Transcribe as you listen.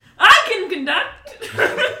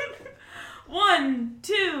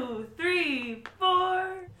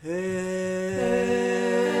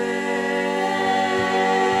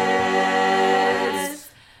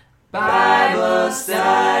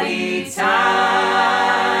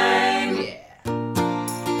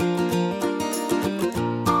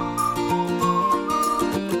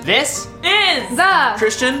is the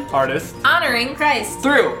Christian artist honoring Christ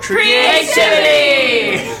through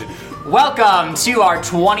creativity. Welcome to our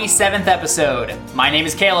 27th episode. My name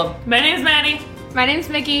is Caleb. My name's Maddie. My name's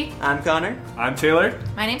Mickey. I'm Connor. I'm Taylor.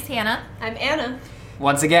 My name's Hannah. I'm Anna.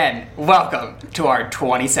 Once again, welcome to our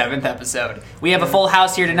 27th episode. We have a full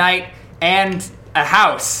house here tonight and a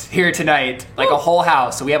house here tonight, like a whole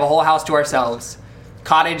house. So we have a whole house to ourselves.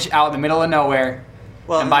 Cottage out in the middle of nowhere.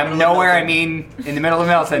 Well, And by nowhere, I mean in the middle of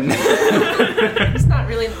Milton. It's not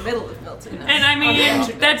really in the middle of Milton. And I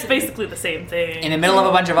mean, that's basically the same thing. In the middle of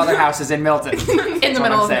a bunch of other houses in Milton. In the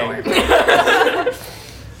middle of nowhere.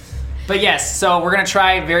 But yes, so we're going to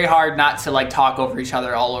try very hard not to like talk over each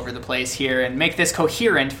other all over the place here and make this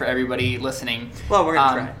coherent for everybody listening. Well, we're going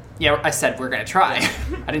to try. Yeah, I said we're going to try.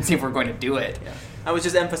 I didn't say we're going to do it. Yeah. I was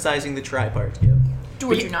just emphasizing the try part. Yeah.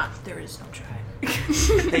 Do or do not. There is no try.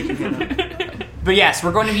 Thank you, Hannah. But yes,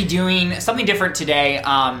 we're going to be doing something different today.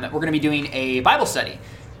 We're going to be doing a Bible study.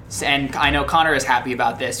 And I know Connor is happy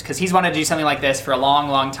about this because he's wanted to do something like this for a long,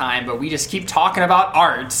 long time, but we just keep talking about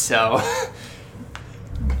art, so...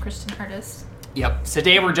 Christian artist. Yep. So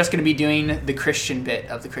today we're just going to be doing the Christian bit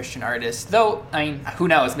of the Christian artist. Though, I mean, who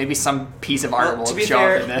knows? Maybe some piece of art will to be show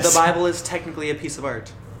fair, up in this. the Bible is technically a piece of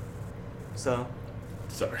art. So,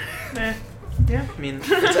 Sorry. I mean,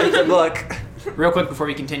 it's a book. Real quick before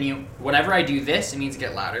we continue, whenever I do this, it means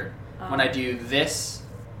get louder. When I do this,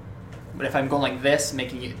 but if I'm going like this,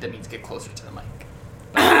 making it, that means get closer to the mic.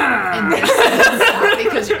 And this is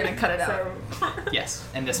because you're going to cut it out. Yes,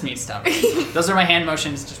 and this means stop. Those are my hand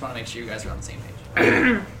motions. Just want to make sure you guys are on the same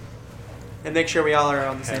page. And make sure we all are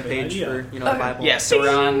on the same Have an page idea. for, the Bible. Yes, so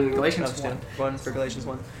we're on Galatians Stuff 1. too. One for Galatians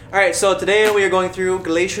 1. Alright, so today we are going through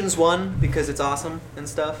Galatians 1 because it's awesome and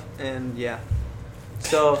stuff, and yeah.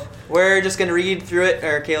 So, we're just going to read through it,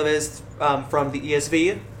 or Caleb is, from the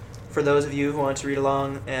ESV, for those of you who want to read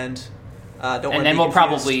along and don't want to And then be we'll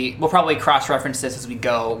confused. probably cross-reference this as we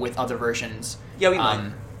go with other versions. Yeah, we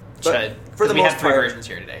might. But for the we most have three part- versions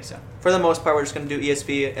here today, so. For the most part, we're just going to do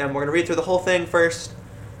ESV, and we're going to read through the whole thing first.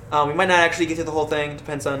 We might not actually get through the whole thing.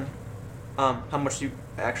 Depends on how much you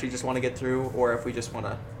actually just want to get through, or if we just want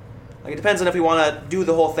to... Like, it depends on if we want to do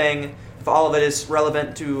the whole thing, if all of it is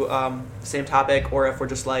relevant to the same topic, or if we're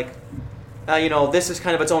just like, this is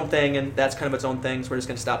kind of its own thing, and that's kind of its own thing, so we're just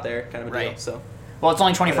going to stop there, kind of a deal. Right. So, Well, it's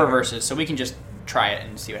only 24 Whatever. verses, so we can just try it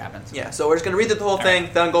and see what happens. yeah, so we're just going to read through the whole All thing,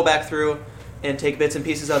 right. then go back through and take bits and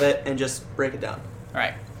pieces of it and just break it down. All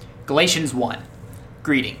right. Galatians 1.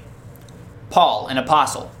 Greeting. Paul, an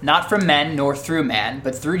apostle, not from men nor through man,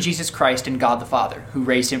 but through Jesus Christ and God the Father, who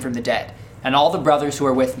raised him from the dead, and all the brothers who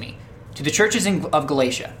are with me, to the churches of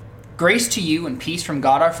Galatia. Grace to you and peace from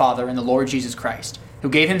God our Father and the Lord Jesus Christ, who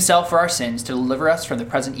gave himself for our sins to deliver us from the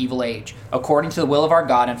present evil age, according to the will of our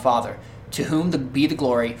God and Father, to whom be the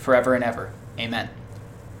glory forever and ever. Amen.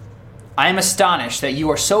 I am astonished that you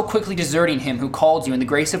are so quickly deserting him who called you in the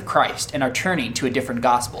grace of Christ and are turning to a different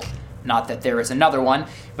gospel. Not that there is another one,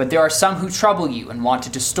 but there are some who trouble you and want to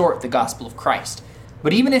distort the gospel of Christ.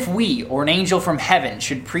 But even if we or an angel from heaven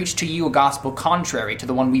should preach to you a gospel contrary to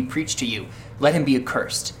the one we preach to you, let him be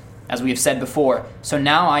accursed. As we have said before, so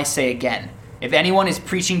now I say again, if anyone is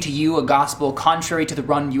preaching to you a gospel contrary to the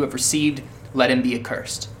one you have received, let him be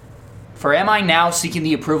accursed. For am I now seeking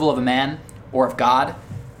the approval of a man, or of God?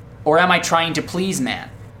 Or am I trying to please man?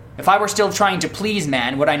 If I were still trying to please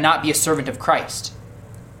man, would I not be a servant of Christ?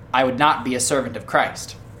 I would not be a servant of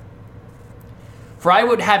Christ. For I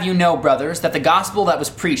would have you know, brothers, that the gospel that was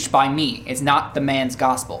preached by me is not the man's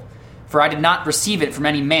gospel. For I did not receive it from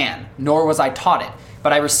any man, nor was I taught it,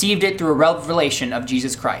 but I received it through a revelation of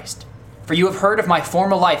Jesus Christ. For you have heard of my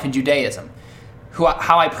former life in Judaism,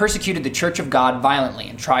 how I persecuted the church of God violently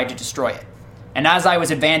and tried to destroy it. And as I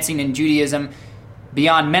was advancing in Judaism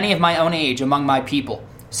beyond many of my own age among my people,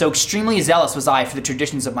 so extremely zealous was I for the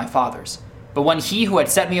traditions of my fathers. But when he who had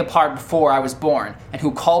set me apart before I was born, and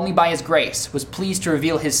who called me by his grace, was pleased to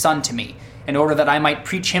reveal his Son to me, in order that I might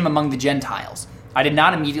preach him among the Gentiles, I did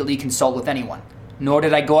not immediately consult with anyone, nor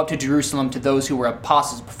did I go up to Jerusalem to those who were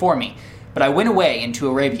apostles before me, but I went away into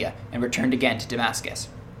Arabia, and returned again to Damascus.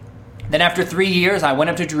 Then after 3 years I went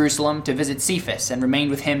up to Jerusalem to visit Cephas, and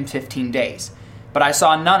remained with him 15 days. But I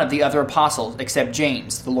saw none of the other apostles except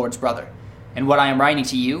James, the Lord's brother. And what I am writing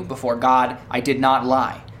to you, before God, I did not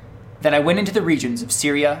lie. Then I went into the regions of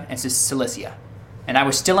Syria and Cilicia, and I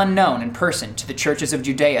was still unknown in person to the churches of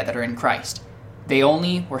Judea that are in Christ. They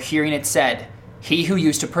only were hearing it said, He who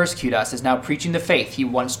used to persecute us is now preaching the faith he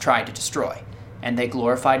once tried to destroy. And they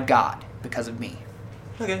glorified God because of me.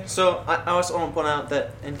 Okay, so I also want to point out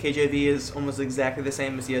that NKJV is almost exactly the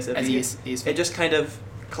same as ESV. As ESV. It just kind of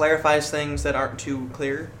clarifies things that aren't too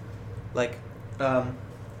clear. Like,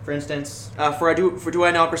 for instance, do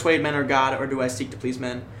I now persuade men or God, or do I seek to please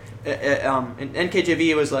men? In NKJV,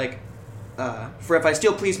 it was like, for if I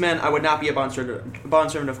still please men, I would not be a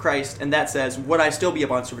bondservant of Christ. And that says, would I still be a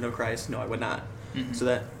bondservant of Christ? No, I would not. Mm-hmm. So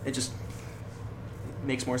that it just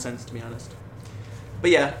makes more sense, to be honest.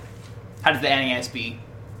 But yeah. How does the NASB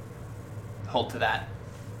hold to that?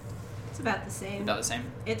 It's about the same. About the same?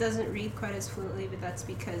 It doesn't read quite as fluently, but that's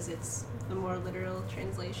because it's the more literal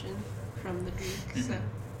translation from the Greek. Mm-hmm. So,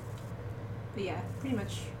 but yeah, pretty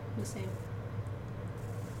much the same.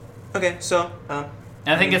 Okay, so... and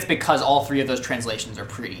I think it's because all three of those translations are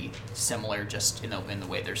pretty similar, just in the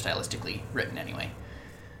way they're stylistically written anyway.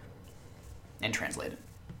 And translated.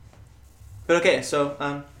 But okay, so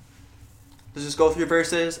let's just go through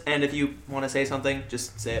verses, and if you want to say something,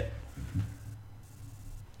 just say it.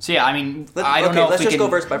 So yeah, I mean, I don't know if let's we just can... go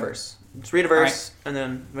verse by verse. Just read a verse, and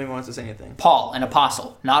then maybe wants to say anything. Paul, an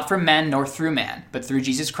apostle, not from men nor through man, but through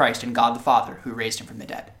Jesus Christ and God the Father, who raised him from the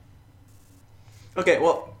dead. Okay,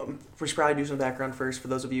 well, we should probably do some background first for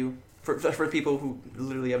those of you, for people who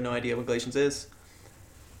literally have no idea what Galatians is.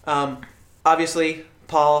 Obviously,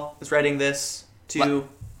 Paul is writing this to...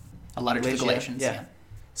 A letter to the Galatians, yeah.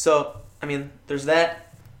 So, I mean, there's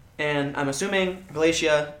that, and I'm assuming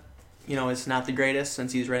Galatia, is not the greatest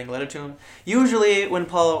since he's writing a letter to him. Usually, when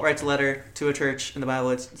Paul writes a letter to a church in the Bible,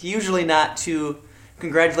 it's usually not to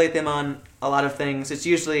congratulate them on a lot of things. It's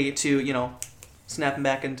usually to, snap them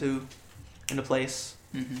back into place.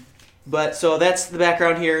 Mm-hmm. But, so that's the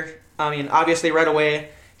background here. I mean, obviously, right away,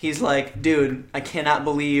 he's like, dude, I cannot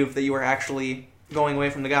believe that you are actually going away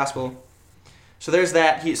from the gospel. So there's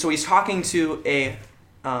that. So he's talking to a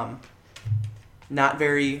not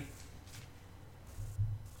very...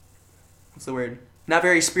 What's the word? Not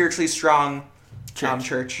very spiritually strong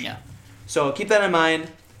church. Yeah. So keep that in mind.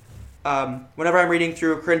 Whenever I'm reading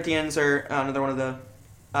through Corinthians or another one of the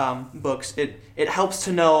books, it helps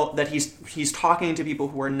to know that he's talking to people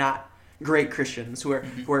who are not great Christians, who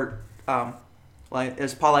are like,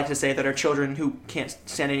 as Paul likes to say, that are children who can't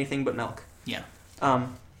stand anything but milk. Yeah.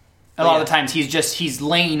 A lot of the times he's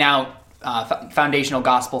laying out foundational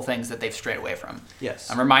gospel things that they've strayed away from. Yes.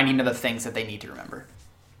 I'm reminding them of things that they need to remember.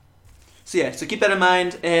 So keep that in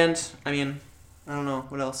mind, and I mean, I don't know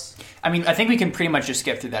what else. I mean, I think we can pretty much just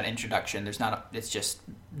skip through that introduction. It's just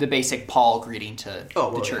the basic Paul greeting to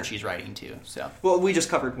the church he's writing to. So. Well, we just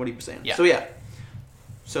covered what he was saying. Yeah. So yeah.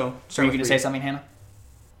 So. Are you going to say something, Hannah?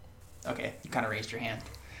 Okay, you kind of raised your hand.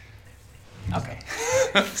 Okay.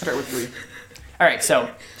 Start with 3. All right, so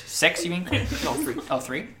 6, you mean? No, 3. Oh,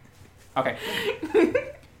 3? Okay.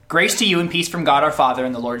 Grace to you and peace from God our Father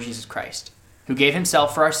and the Lord Jesus Christ, who gave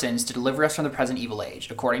himself for our sins to deliver us from the present evil age,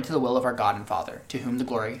 according to the will of our God and Father, to whom the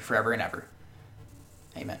glory forever and ever.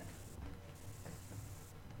 Amen.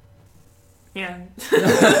 Yeah.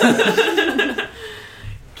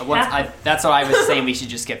 That's what I was saying. We should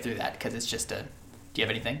just skip through that because it's just a... Do you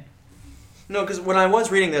have anything? No, because when I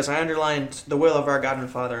was reading this, I underlined the will of our God and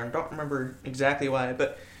Father, and I don't remember exactly why,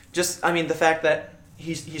 but just, I mean, the fact that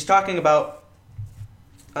he's talking about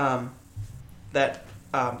that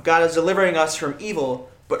God is delivering us from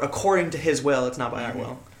evil, but according to his will, it's not by our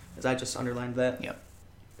will, as I just underlined that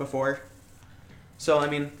before. So, I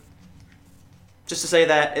mean, just to say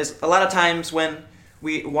that is a lot of times when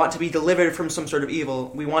we want to be delivered from some sort of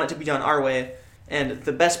evil, we want it to be done our way, and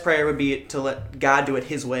the best prayer would be to let God do it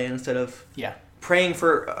his way instead of praying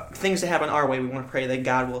for things to happen our way. We want to pray that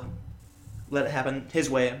God will let it happen his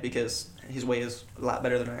way because his way is a lot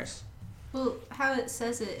better than ours. Well, how it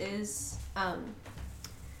says it is,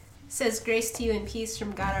 says, grace to you and peace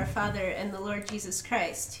from God our Father and the Lord Jesus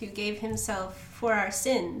Christ, who gave himself for our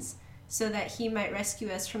sins so that he might rescue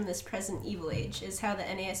us from this present evil age, is how the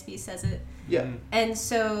NASB says it. Yeah. And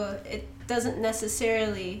so it doesn't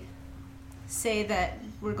necessarily say that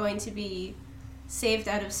we're going to be saved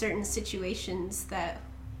out of certain situations that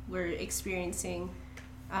we're experiencing.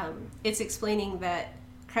 It's explaining that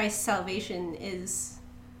Christ's salvation is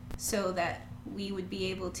so that we would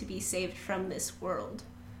be able to be saved from this world,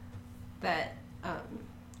 that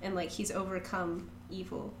and like he's overcome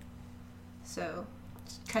evil, so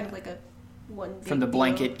it's kind of like a one big from the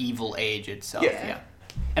blanket deal. Evil age itself. Yeah.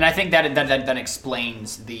 And I think that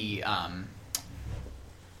explains the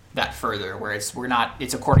that further, where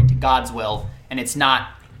it's according to God's will, and it's not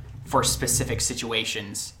for specific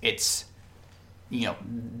situations. It's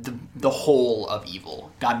the whole of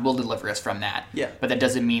evil. God will deliver us from that. Yeah. But that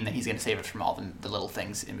doesn't mean that he's going to save us from all the little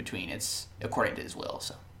things in between. It's according to his will.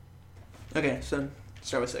 So. Okay, so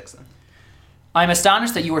start with 6 then. I am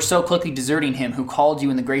astonished that you are so quickly deserting him who called you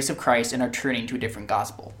in the grace of Christ and are turning to a different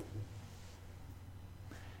gospel.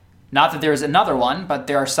 Not that there is another one, but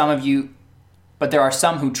there are some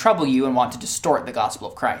who trouble you and want to distort the gospel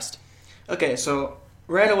of Christ. Okay, so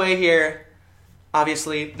right away here,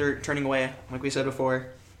 obviously they're turning away, like we said before.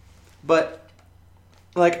 But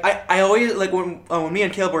like I always like when me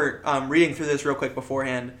and Caleb were reading through this real quick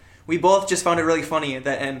beforehand, we both just found it really funny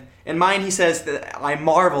that in mine he says that I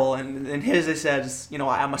marvel, and in his it says,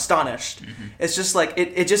 I'm astonished. Mm-hmm. It's just like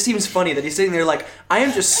it just seems funny that he's sitting there like, I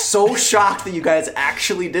am just so shocked that you guys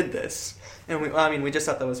actually did this. And we just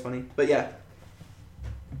thought that was funny. But yeah.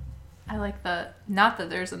 I like not that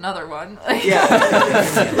there's another one. Yeah.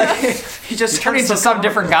 Like, he just turning to some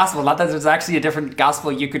different gospel. Not that there's actually a different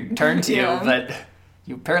gospel you could turn to, but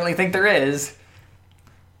you apparently think there is.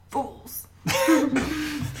 Fools.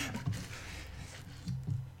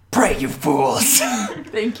 Pray, you fools.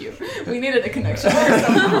 Thank you. We needed a connection there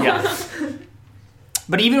somehow. Yeah.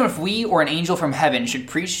 But even if we or an angel from heaven should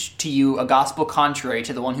preach to you a gospel contrary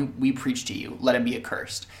to the one who we preach to you, let him be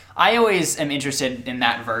accursed. I always am interested in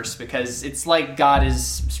that verse because it's like God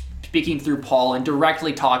is speaking through Paul and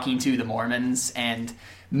directly talking to the Mormons and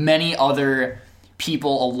many other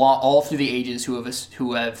people all through the ages who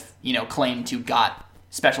have claimed to got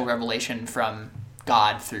special revelation from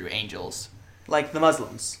God through angels, like the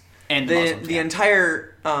Muslims. And the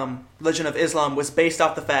entire religion of Islam was based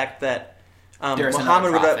off the fact that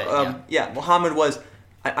Muhammad Muhammad was.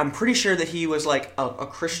 I'm pretty sure that he was like a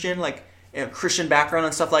Christian, like a Christian background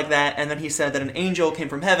and stuff like that. And then he said that an angel came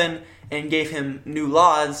from heaven and gave him new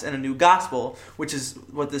laws and a new gospel, which is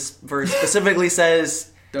what this verse specifically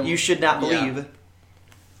says. You should not believe,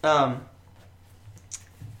 and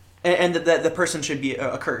that the person should be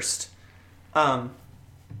accursed.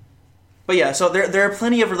 But yeah, so there are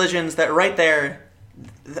plenty of religions that right there,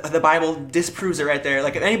 the Bible disproves it right there.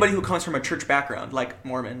 Like anybody who comes from a church background, like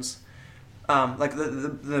Mormons, like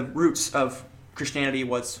the roots of Christianity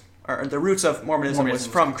or the roots of Mormonism was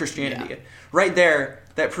from Christianity. Yeah. Right there,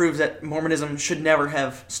 that proves that Mormonism should never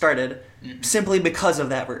have started simply because of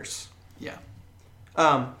that verse. Yeah.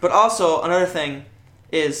 But also, another thing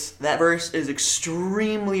is that verse is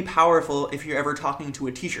extremely powerful if you're ever talking to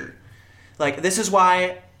a teacher. Like, this is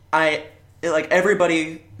why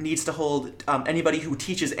everybody needs to hold anybody who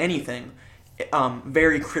teaches anything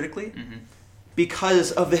very critically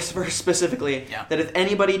because of this verse specifically. Yeah. That if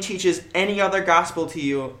anybody teaches any other gospel to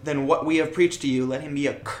you than what we have preached to you, let him be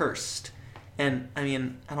accursed. And,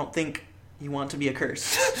 I don't think you want to be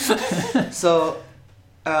accursed. So,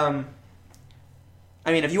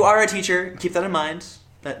 if you are a teacher, keep that in mind.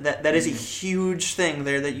 That is a huge thing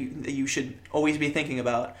there that you should always be thinking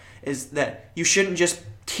about, is that you shouldn't just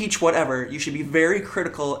teach whatever. You should be very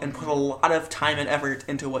critical and put a lot of time and effort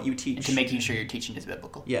into what you teach. Into making sure your teaching is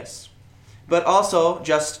biblical. Yes. But also,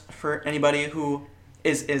 just for anybody who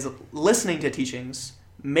is listening to teachings,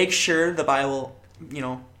 make sure the Bible,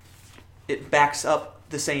 it backs up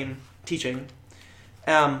the same teaching.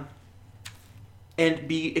 And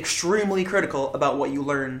be extremely critical about what you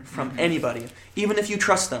learn from anybody. Even if you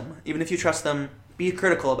trust them, be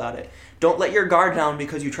critical about it. Don't let your guard down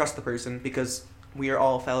because you trust the person, because we are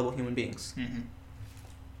all fallible human beings. Mm-hmm.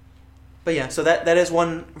 But yeah, so that is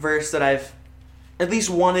one verse that I've at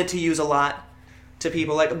least wanted to use a lot to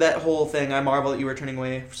people. Like that whole thing, I marvel that you were turning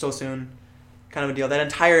away so soon, kind of a deal. That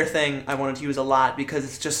entire thing I wanted to use a lot because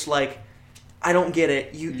it's just like, I don't get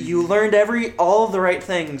it. You learned all of the right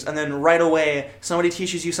things, and then right away somebody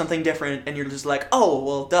teaches you something different, and you're just like, oh,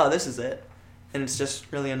 well, duh, this is it. And it's just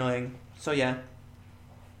really annoying. So yeah.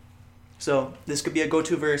 So this could be a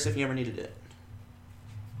go-to verse if you ever needed it.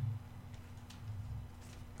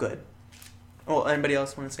 Good. Oh, anybody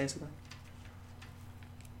else want to say something?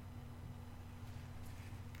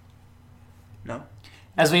 No?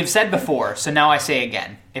 As we have said before, so now I say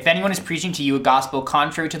again, if anyone is preaching to you a gospel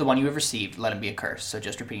contrary to the one you have received, let him be accursed. So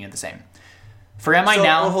just repeating it the same. For am I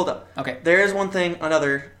now... hold up. Okay. There is one thing,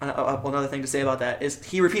 another thing to say about that, is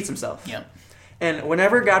he repeats himself. Yeah. And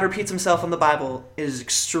whenever God repeats himself in the Bible, it is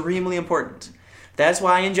extremely important. That's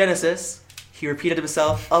why in Genesis, he repeated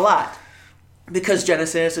himself a lot. Because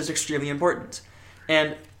Genesis is extremely important.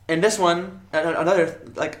 And in this one, another,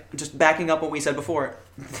 just backing up what we said before,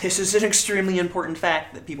 this is an extremely important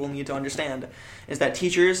fact that people need to understand, is that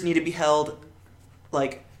teachers need to be held,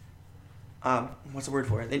 what's the word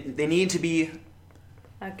for it? They need to be...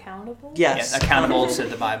 Accountable? Yes. Accountable to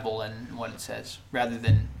the Bible and what it says, rather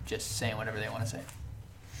than just saying whatever they want to say.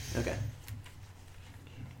 Okay.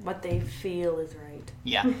 What they feel is right.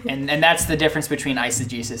 Yeah, and that's the difference between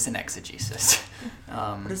eisegesis and exegesis.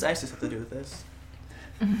 What does ISIS have to do with this?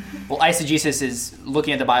 Well, eisegesis is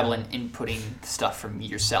looking at the Bible and inputting stuff from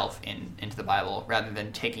yourself into the Bible rather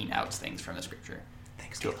than taking out things from the Scripture. Thank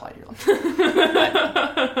to apply to your life.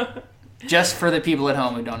 But just for the people at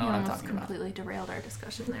home who don't know what I'm talking about. Completely derailed our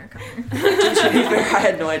discussion there, Connor. To be fair, I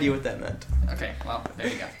had no idea what that meant. Okay, well, there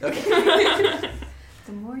you go. Okay.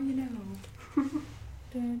 The more you know.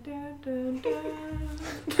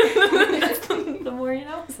 The more you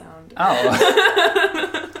know sound.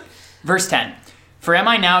 Oh. Verse 10. For am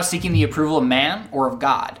I now seeking the approval of man or of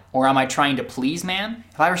God? Or am I trying to please man?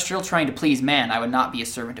 If I were still trying to please man, I would not be a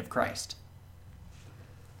servant of Christ.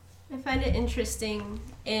 I find it interesting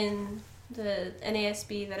in the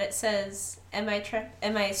NASB that it says, am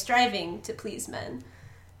I striving to please men?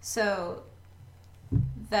 So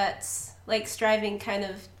that's like striving kind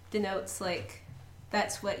of denotes like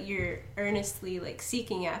that's what you're earnestly like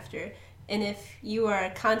seeking after. And if you are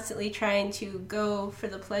constantly trying to go for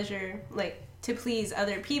the pleasure, like to please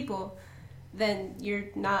other people, then you're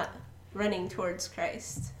not running towards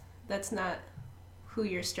Christ. That's not who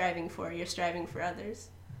you're striving for. You're striving for others.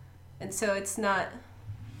 And so it's not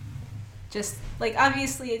just, like,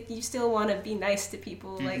 obviously you still want to be nice to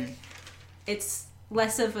people. Mm-hmm. Like, it's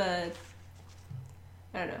less of a,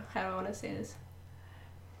 I don't know, how do I want to say this?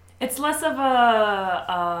 It's less of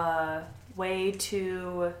a way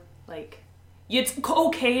to, like, it's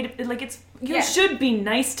okay to, like, it's, you should be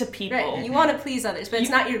nice to people. Right, you want to please others, but it's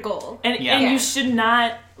not your goal. And you should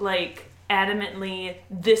not, like, adamantly,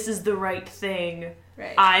 this is the right thing.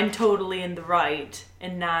 Right. I'm totally in the right,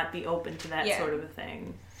 and not be open to that sort of a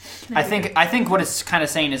thing. I think what it's kind of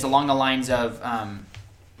saying is along the lines of,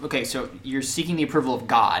 okay, so you're seeking the approval of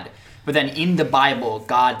God, but then in the Bible,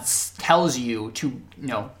 God tells you to,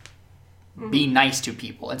 be nice to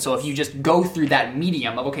people. And so if you just go through that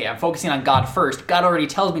medium of, okay, I'm focusing on God first, God already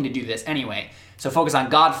tells me to do this anyway, so focus on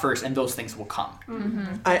God first, and those things will come.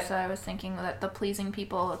 Mm-hmm. So I was thinking that the pleasing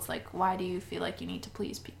people, it's like, why do you feel like you need to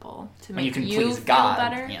please people? To make you you please feel God,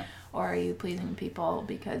 better? Yeah. Or are you pleasing people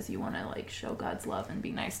because you want to, like, show God's love and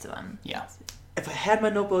be nice to them? Yeah. If I had my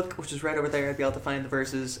notebook, which is right over there, I'd be able to find the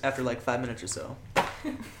verses after like 5 minutes or so.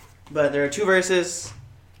 But there are 2 verses.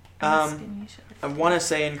 I want to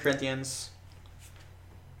say in Corinthians,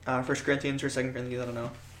 1 Corinthians or 2 Corinthians, I don't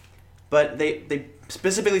know. But they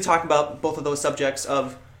specifically talk about both of those subjects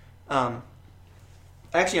of,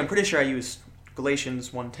 actually I'm pretty sure I used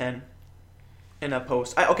Galatians 1:10 in a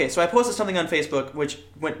post. So I posted something on Facebook which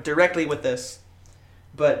went directly with this,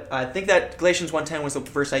 but I think that Galatians 1:10 was the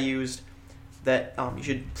verse I used, that you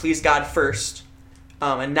should please God first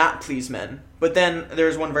and not please men. But then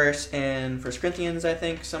there's one verse in 1 Corinthians, I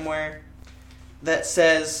think, somewhere, that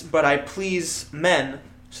says, but I please men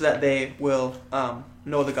so that they will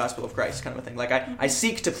know the gospel of Christ, kind of a thing. Like, I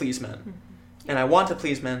seek to please men, and I want to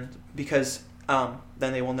please men because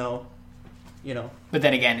then they will know, But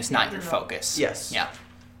then again, it's not your focus. Yes. Yeah.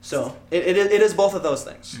 So it is both of those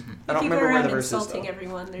things. Mm-hmm. I don't remember where the verse is, insulting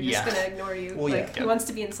everyone. They're just going to ignore you. Well, who wants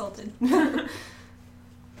to be insulted?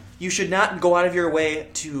 You should not go out of your way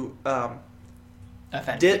to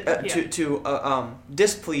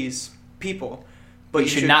displease people. But you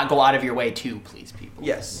should not go out of your way to please people.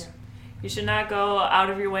 Yes. Yeah. You should not go out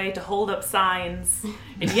of your way to hold up signs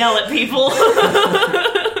and yell at people.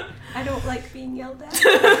 I don't like being yelled at.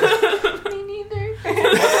 Me neither.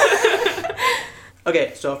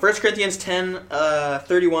 Okay, so 1 Corinthians 10,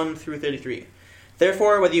 31 through 33.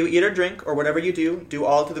 Therefore, whether you eat or drink, or whatever you do, do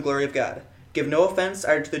all to the glory of God. Give no offense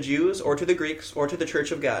either to the Jews, or to the Greeks, or to the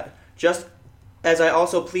church of God, just as I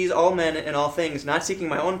also please all men in all things, not seeking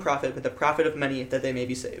my own profit, but the profit of many, that they may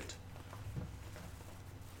be saved.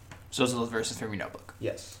 So those are those verses from your notebook.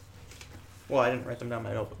 Yes. Well, I didn't write them down in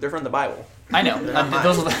my notebook. They're from the Bible. I know.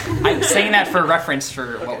 I'm saying that for reference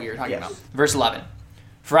for what we were talking about. Verse 11.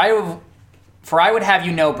 For I would have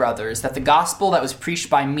you know, brothers, that the gospel that was preached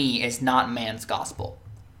by me is not man's gospel.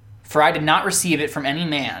 For I did not receive it from any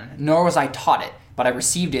man, nor was I taught it, but I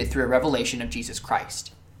received it through a revelation of Jesus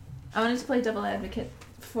Christ. I wanted to play double advocate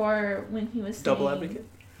for when he was saying... Double advocate?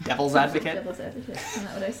 Devil's advocate? Devil's advocate. Isn't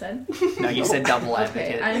that what I said? No, you said double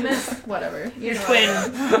advocate. Okay, I meant whatever. Your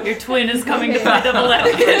twin is coming to play double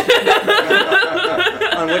advocate.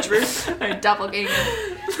 On which verse? Or doppelganger.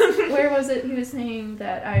 Where was it he was saying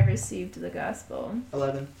that I received the gospel?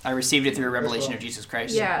 11. I received it through a revelation of Jesus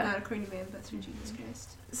Christ. Yeah. Not according to man, but through Jesus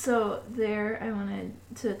Christ. So there, I wanted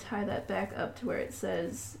to tie that back up to where it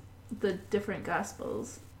says the different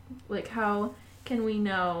gospels. Like, how can we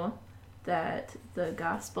know that the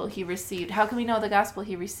gospel he received, how can we know the gospel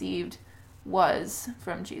he received was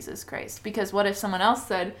from Jesus Christ? Because what if someone else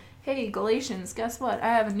said, hey, Galatians, guess what? I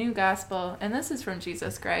have a new gospel, and this is from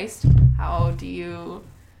Jesus Christ. How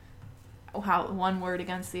one word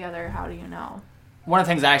against the other, how do you know? One of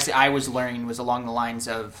the things that actually I was learning was along the lines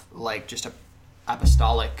of, like, just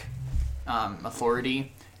apostolic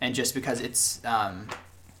authority, and just because it's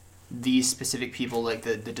these specific people, like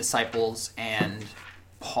the disciples and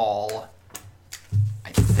Paul, I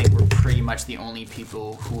think were pretty much the only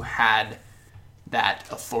people who had that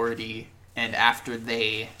authority. And after I'm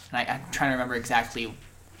trying to remember exactly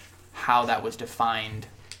how that was defined.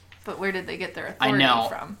 But where did they get their I authority know.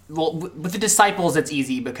 from? Well, with the disciples, it's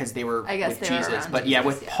easy because they were with they were Jesus. around But Jesus,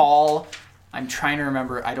 with Paul, I'm trying to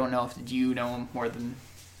remember. I don't know if do you know more than.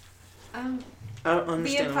 I don't The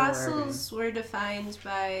understand. apostles were defined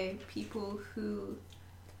by people who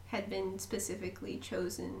had been specifically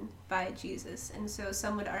chosen by Jesus, and so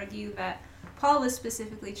some would argue that Paul was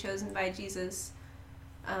specifically chosen by Jesus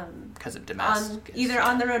Because of Damascus. either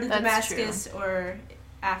on the road to That's Damascus or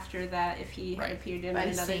after that, if he had Right. appeared to him By at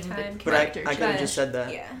another seeing the time. But I character could have But- just said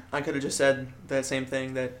that. Yeah. I could have just said that same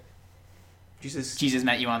thing that Jesus. Jesus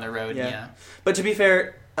met you on the road. Yeah. Yeah. But to be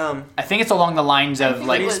fair, I think it's along the lines of think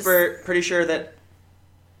like. it was- pretty sure that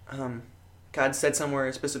God said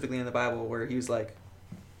somewhere specifically in the Bible where he was like,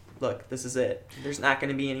 "Look, this is it. There's not going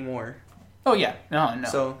to be any more." Oh yeah. No.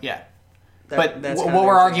 So- Yeah. That, But that's what kind of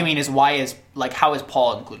we're everything. arguing is how is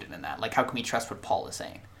Paul included in that? Like, how can we trust what Paul is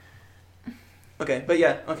saying? Okay, but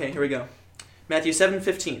yeah, okay, here we go. Matthew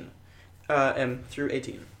 7:15 and through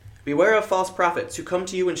 18. Beware of false prophets who come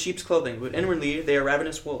to you in sheep's clothing, but inwardly they are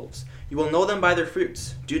ravenous wolves. You will know them by their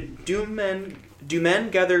fruits. Do men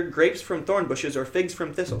gather grapes from thorn bushes or figs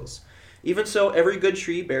from thistles? Even so, every good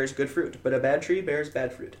tree bears good fruit, but a bad tree bears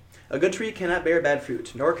bad fruit. A good tree cannot bear bad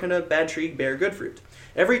fruit, nor can a bad tree bear good fruit.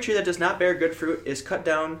 Every tree that does not bear good fruit is cut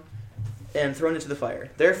down and thrown into the fire.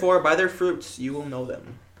 Therefore, by their fruits you will know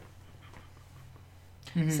them.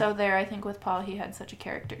 So there, I think with Paul, he had such a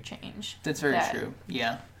character change. That's very that- true.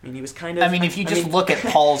 Yeah. I mean, he was kind of... I mean, if you just look at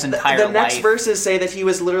Paul's entire the next life. verses say that he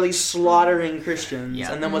was literally slaughtering Christians,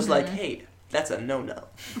 Yeah. and then was like, hey, that's a no-no.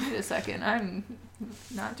 Wait a second, I'm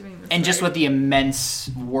not doing this. And just right. with the immense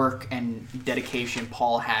work and dedication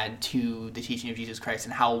Paul had to the teaching of Jesus Christ,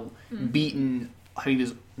 and how he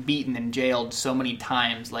was beaten and jailed so many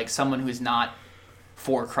times, like someone who is not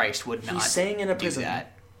for Christ would not He's saying in a do prison.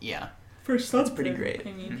 that. Yeah. That's pretty great.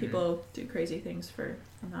 I mean, people do crazy things for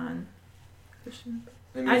non-Christian.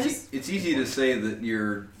 I mean, I it's easy to say that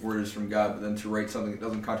your word is from God, but then to write something that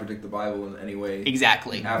doesn't contradict the Bible in any way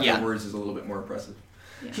Exactly. Yeah. afterwards is a little bit more impressive.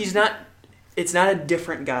 Yeah. He's not... It's not a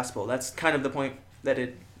different gospel. That's kind of the point that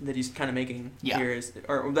he's kind of making Yeah. here.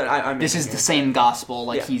 Or that I'm This making is here. the same gospel.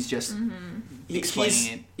 Like Yeah. he's just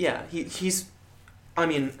explaining it. Yeah, he's... I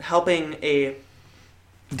mean, helping a...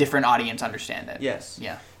 Different audience understand it. Yes.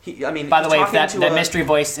 Yeah. he's By the way, if talking that to that a- mystery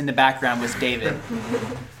voice in the background was David,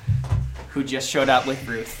 who just showed up with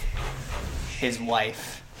Ruth, his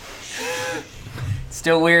wife.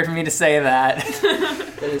 Still weird for me to say that.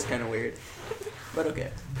 That is kind of weird. But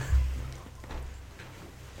okay.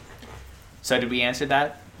 So did we answer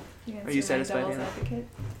that? Are you satisfied, Hannah? Advocate?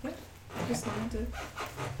 Yep. Just wanted to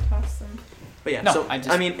toss them. But yeah, No, so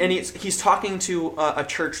I mean, and he's talking to a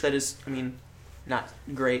church that is, I mean, not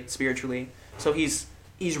great spiritually. So he's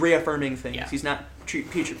reaffirming things. Yeah. He's not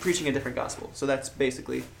preaching a different gospel. So that's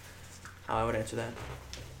basically how I would answer that.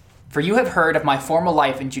 For you have heard of my former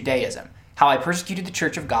life in Judaism, how I persecuted the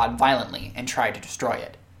church of God violently and tried to destroy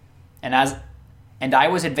it. And I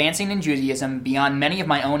was advancing in Judaism beyond many of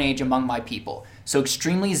my own age among my people, so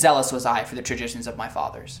extremely zealous was I for the traditions of my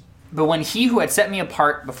fathers. But when he who had set me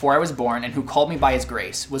apart before I was born, and who called me by his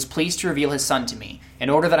grace, was pleased to reveal his Son to me, in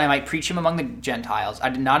order that I might preach him among the Gentiles, I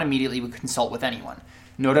did not immediately consult with anyone.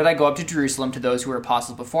 Nor did I go up to Jerusalem to those who were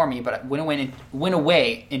apostles before me, but I went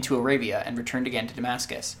away into Arabia and returned again to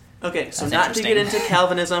Damascus. Okay, so That's not to get into interesting.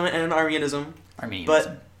 Calvinism and Arminianism, Arminianism.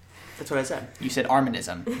 but that's what I said. You said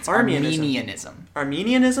Arminism. It's Arminianism. Arminianism.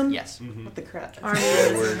 Arminianism? Yes. What the crap?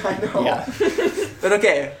 Arminianism. I know. Yeah. But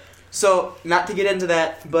okay, so not to get into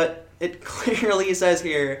that, but it clearly says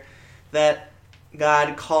here that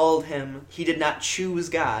God called him. He did not choose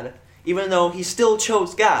God, even though he still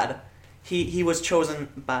chose God. He was chosen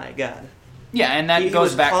by God. Yeah, and that He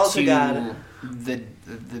goes was back called to to God.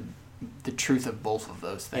 the truth of both of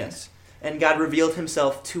those things. Yes. And God revealed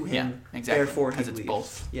himself to him. Yeah, exactly. Therefore, he Because it's believes.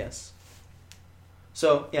 both. Yes.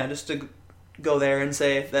 So, yeah, just to go there and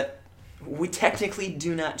say that we technically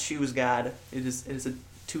do not choose God. It is a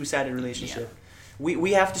two-sided relationship. Yeah.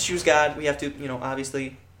 We have to choose God. We have to,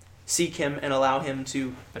 obviously seek him and allow him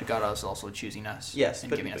to... But God is also choosing us. Yes, and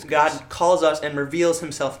but giving us God grace. calls us and reveals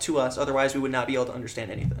himself to us. Otherwise, we would not be able to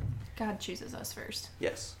understand anything. God chooses us first.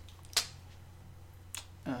 Yes.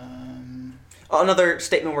 Um, Another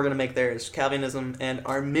statement we're going to make there is Calvinism and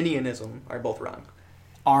Arminianism are both wrong.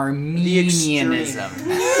 Arminianism.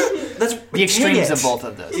 that's the extremes of both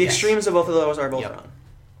of those. The extremes of both of those are both wrong.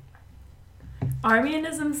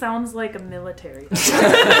 Arminianism sounds like a military.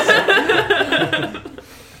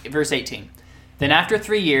 Verse 18. Then after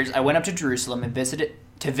 3 years, I went up to Jerusalem and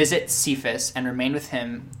visit Cephas and remained with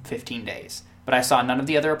him 15 days. But I saw none of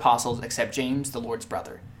the other apostles except James, the Lord's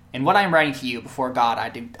brother. In what I am writing to you before God,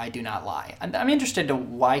 I do not lie. I'm interested to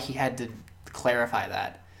why he had to clarify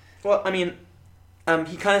that. Well, I mean,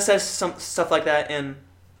 he kind of says some stuff like that in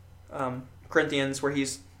Corinthians, where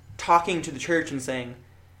he's talking to the church and saying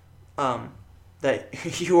that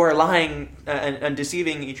you are lying and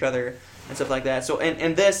deceiving each other and stuff like that. So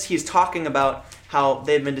in this, he's talking about how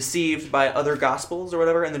they've been deceived by other gospels or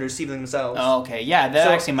whatever, and they're deceiving themselves. Oh, okay. Yeah, that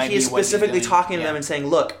so actually might be what he's specifically talking to yeah. them and saying,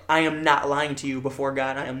 look, I am not lying to you before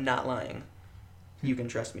God. I am not lying. You can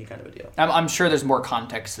trust me, kind of a deal. I'm sure there's more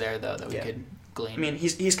context there, though, that we could glean. I mean,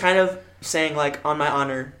 he's kind of saying, like, on my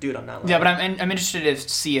honor, dude, I'm not lying. Yeah, but I'm interested to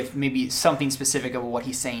see if maybe something specific of what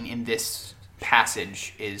he's saying in this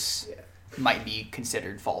passage might be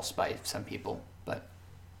considered false by some people. But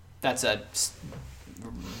that's a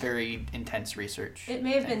very intense research. It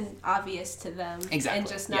may have been obvious to them. Exactly. And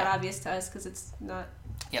just not obvious to us because it's not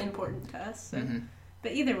important to us. So. Mm-hmm.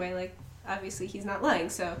 But either way, like, obviously he's not lying,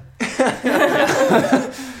 so...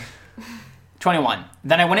 21.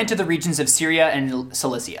 Then I went into the regions of Syria and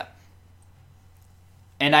Cilicia.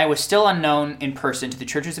 And I was still unknown in person to the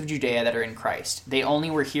churches of Judea that are in Christ. They only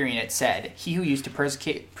were hearing it said, he who used to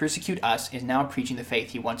persecute us is now preaching the faith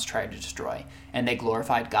he once tried to destroy. And they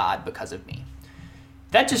glorified God because of me.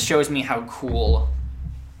 That just shows me how cool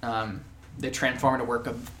the transformative work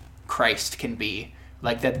of Christ can be.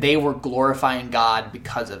 Like, that they were glorifying God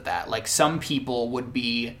because of that. Like, some people would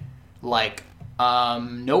be like,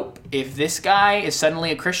 nope, if this guy is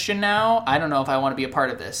suddenly a Christian now, I don't know if I want to be a part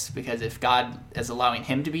of this. Because if God is allowing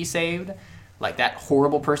him to be saved, like that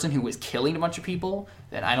horrible person who was killing a bunch of people,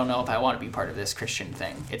 then I don't know if I want to be part of this Christian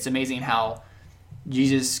thing. It's amazing how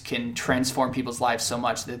Jesus can transform people's lives so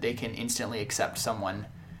much that they can instantly accept someone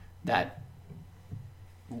that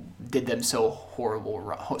did them so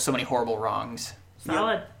many horrible wrongs.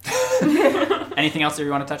 Solid. Anything else that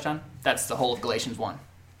you want to touch on? That's the whole of Galatians 1.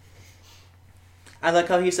 I like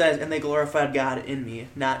how he says, and they glorified God in me,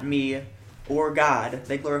 not me or God.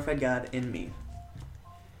 They glorified God in me.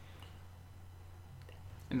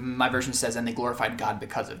 My version says, and they glorified God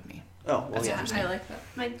because of me. Oh, well, That's yeah. interesting. I like that.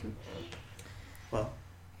 Mine too. Well,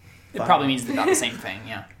 It fine. probably means about the same thing,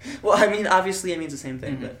 yeah. Well, I mean, obviously it means the same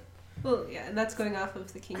thing, Mm-hmm. but... Well, yeah, and that's going off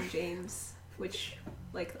of the King James, which,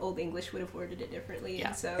 like, Old English would have worded it differently, Yeah.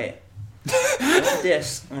 and so... Hey, what's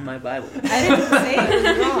this on my Bible? I didn't say it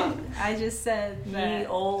was wrong. I just said that... Ye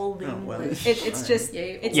old Oh, well. English. It's just...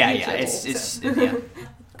 Yay, It's Yeah, mutual, it's so. yeah.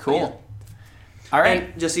 Cool. All right.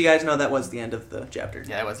 And just so you guys know, that was the end of the chapter.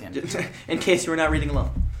 Yeah, that was the end. Just in case you were not reading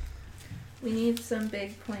along. We need some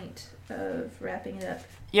big point of wrapping it up.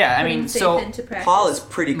 Yeah, I Putting mean, faith so into practice. Paul is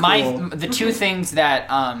pretty cool. the two things that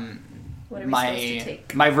What are we supposed to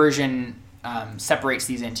take? my version separates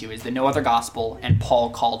these into is the no other gospel and Paul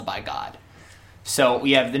called by God. So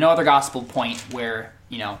we have the no other gospel point where,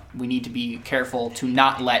 you know, we need to be careful to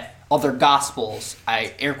not let other gospels,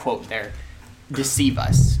 I air quote there, deceive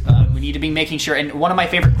us. We need to be making sure, and one of my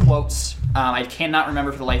favorite quotes, I cannot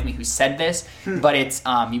remember for the life of me who said this, but it's,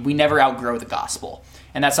 we never outgrow the gospel.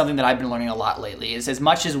 And that's something that I've been learning a lot lately, is as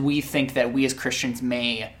much as we think that we as Christians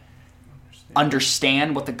may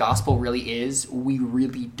understand what the gospel really is, we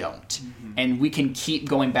really don't. Mm-hmm. And we can keep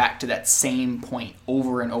going back to that same point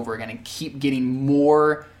over and over again and keep getting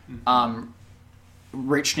more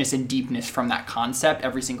richness and deepness from that concept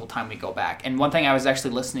every single time we go back. And one thing I was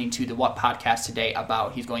actually listening to the What podcast today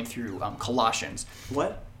about, he's going through Colossians.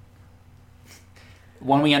 What?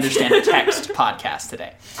 When We Understand the Text podcast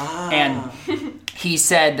today. And he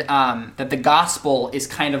said that the gospel is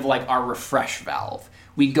kind of like our refresh valve.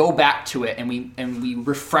 We go back to it and we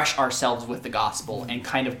refresh ourselves with the gospel and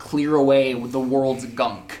kind of clear away the world's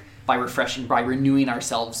gunk by renewing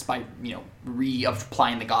ourselves, by, you know,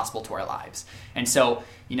 reapplying the gospel to our lives. And so,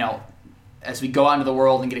 you know, as we go out into the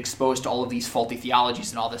world and get exposed to all of these faulty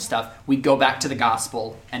theologies and all this stuff, we go back to the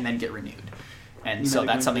gospel and then get renewed. And so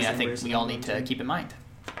that's something I think we all need to keep in mind.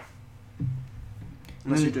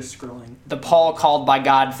 Unless you're just scrolling. The Paul called by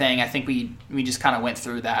God thing, I think we just kind of went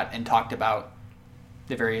through that and talked about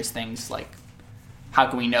the various things, like how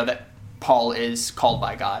can we know that Paul is called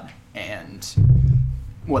by God and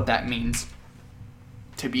what that means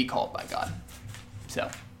to be called by God.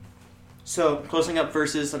 So, closing up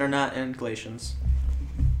verses that are not in Galatians.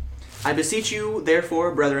 I beseech you,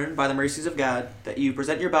 therefore, brethren, by the mercies of God, that you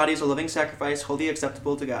present your bodies a living sacrifice, wholly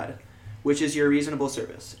acceptable to God, which is your reasonable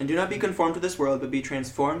service. And do not be conformed to this world, but be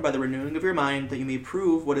transformed by the renewing of your mind, that you may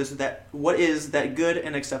prove what is that good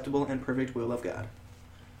and acceptable and perfect will of God.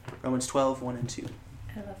 Romans 12, 1 and 2.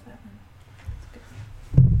 I love that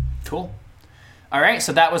one. Cool. All right,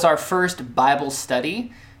 so that was our first Bible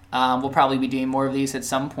study. We'll probably be doing more of these at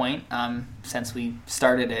some point since we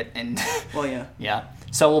started it. And Well, yeah. yeah.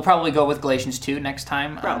 So we'll probably go with Galatians 2 next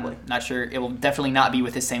time. Probably. Not sure. It will definitely not be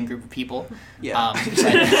with the same group of people. Yeah.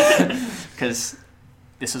 Because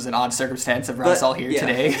this was an odd circumstance of us all here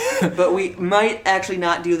today. But we might actually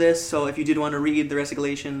not do this, so if you did want to read the rest of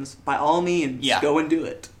Galatians, by all means, go and do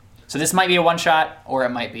it. So this might be a one-shot, or it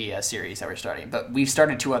might be a series that we're starting. But we've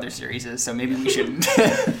started 2 other series, so maybe we shouldn't.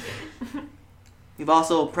 We've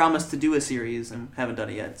also promised to do a series and haven't done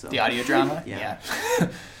it yet. So The audio drama? Yeah.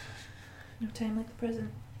 No time like the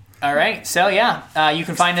present. All right, so you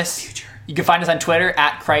can find us. You can find us on Twitter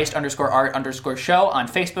at Christ_art_show, on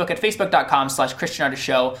Facebook at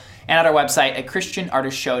facebook.com/ChristianArtistShow, and at our website at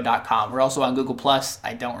ChristianArtistShow.com. We're also on Google+.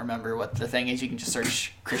 I don't remember what the thing is. You can just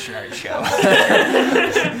search Christian Artist Show.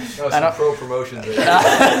 Some pro promotions.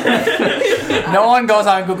 No one goes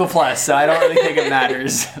on Google+, so I don't really think it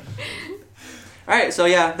matters. All right, so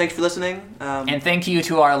thanks for listening. And thank you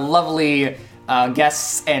to our lovely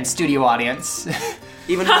guests and studio audience.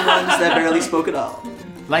 Even the ones that barely spoke at all.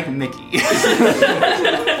 Like Mickey.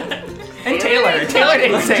 And Taylor. Taylor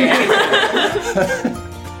didn't say anything.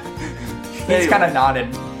 He's kind of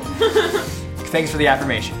nodded. Thanks for the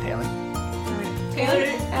affirmation, Taylor. Taylor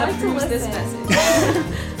I like to approves this listen.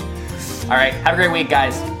 message. All right, have a great week,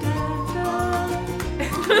 guys.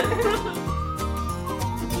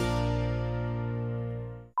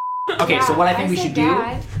 Okay, so what I think we should do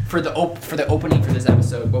for the opening for this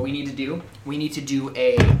episode, what we need to do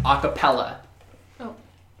a acapella. Oh.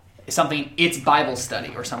 Something, it's Bible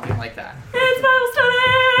study or something like that. It's Bible study!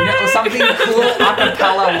 Something cool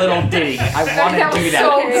acapella little ditty. I want to do that.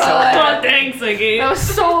 So good. Oh, thanks, Iggy. That was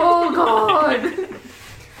so good.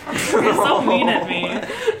 You're so mean at me.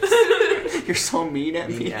 You're so mean at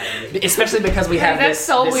me. Especially because we have That's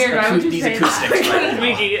so weird. Why would you these say acoustics. that?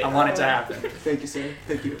 Right? I want it to happen. Thank you, sir.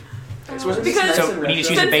 Thank you. Because So we need to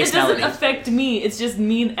choose a since bass it doesn't melody. affect me, it's just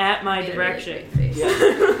mean at my direction.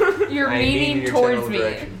 You're I mean meaning your towards general me.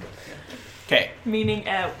 direction. Okay. Meaning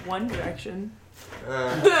at one direction.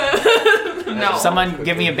 No. Someone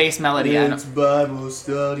give me a bass melody. I It's Bible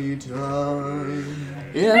study time.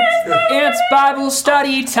 It's Bible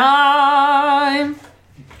study time.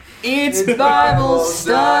 It's Bible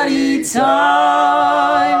study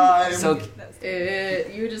time. So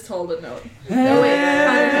You just hold a note. No, wait.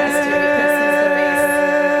 Connor has to because he's the bass.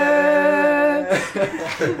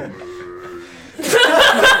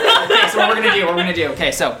 okay, so what we're gonna do.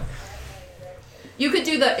 Okay, so You could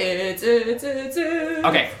do the it's.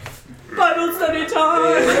 okay. Bible study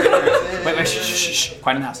time! Wait, shh.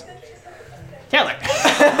 Quiet in the house. Taylor.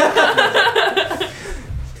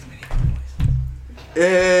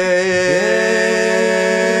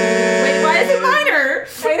 Wait, why is it minor?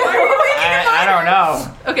 Why are you making it I don't know.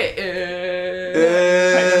 Okay.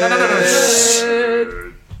 No.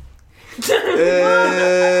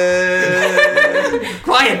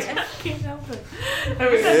 Quiet. I can't help it.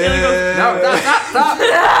 No, stop.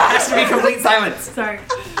 It has to be complete silence. Sorry.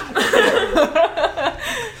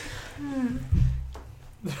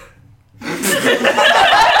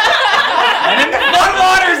 And then the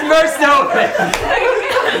floodwaters burst open.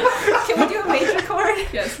 Can we do a major chord?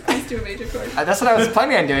 Yes, please do a major chord. That's what I was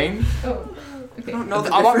planning on doing. Oh. Okay.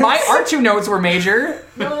 Our 2 notes were major.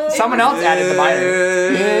 Someone else added the minor.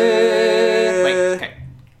 Wait, okay.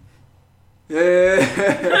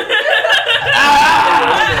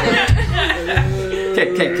 Okay.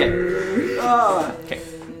 Okay.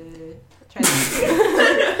 Try this.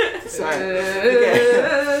 Sorry.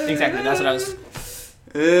 Exactly, that's what I was.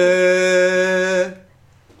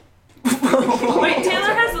 Wait,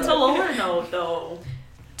 Taylor has the lower note, though.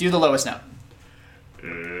 Do the lowest note.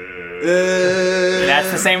 That's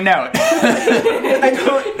the same note. I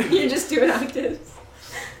don't. You're just doing octaves.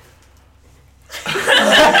 No.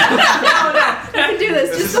 You can do this.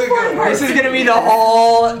 Just the fourth part. This is gonna be the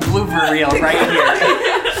whole blooper reel right here.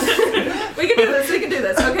 We can do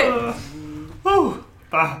this. Okay.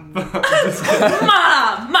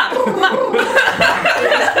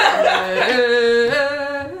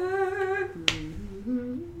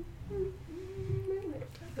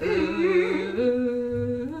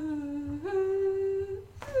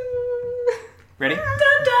 Ready?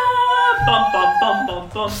 Da-da! Bum, bum, bum, bum,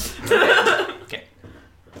 bum. Okay.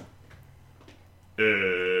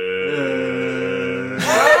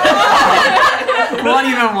 What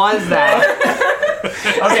even was that?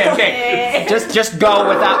 Okay. Just go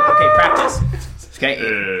without. Okay, practice. Okay.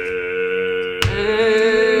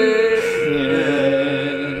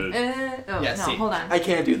 Yeah, no, see. hold on. I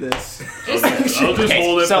can't do this. I'll just hold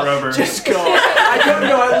it forever. Just go. I don't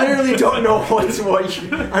know. I literally don't know what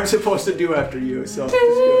I'm supposed to do after you. So just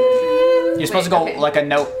go. You're supposed to go like a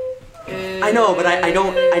note. I know, but I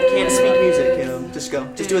don't. I can't speak music. You know. Just go.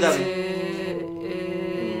 Just do it that way.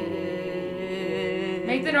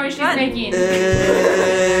 Make the noise she's making.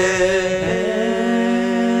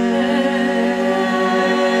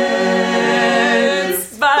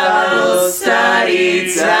 It's Bible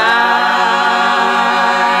study time.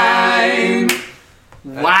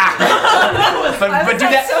 Wow. but do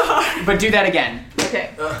that. So hard. But do that again. Okay.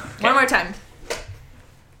 One more time.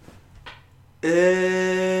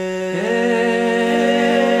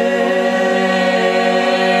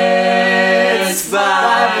 It's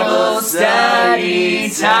Bible study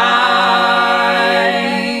time.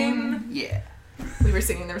 Yeah. We were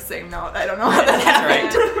singing the same note. I don't know how that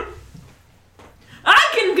happened. Right. I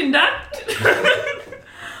can conduct.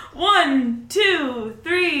 1, 2,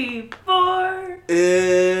 3, 4.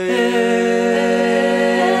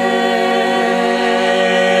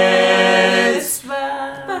 It's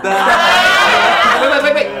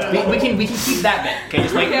Wait. We can keep that bit. Okay,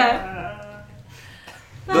 just wait.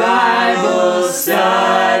 Bible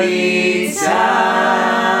study time.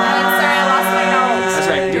 Sorry, I lost my note. That's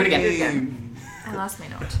right. Do it again. I lost my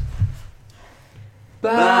note. No,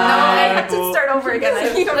 I have to start over again. I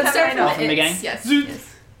don't Let's have start my from note. the beginning? Yes.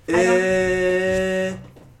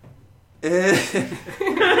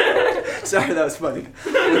 Sorry, that was funny.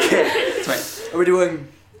 Okay. That's right. Are we doing?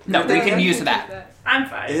 No, we can use that. I'm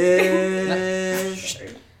fine.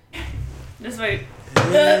 Just wait.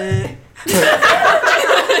 I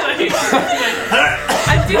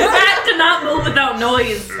do that to not move without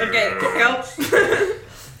noise. Okay, go.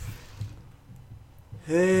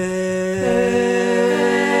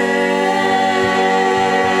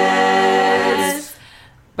 It's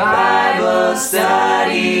Bible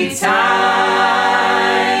study time.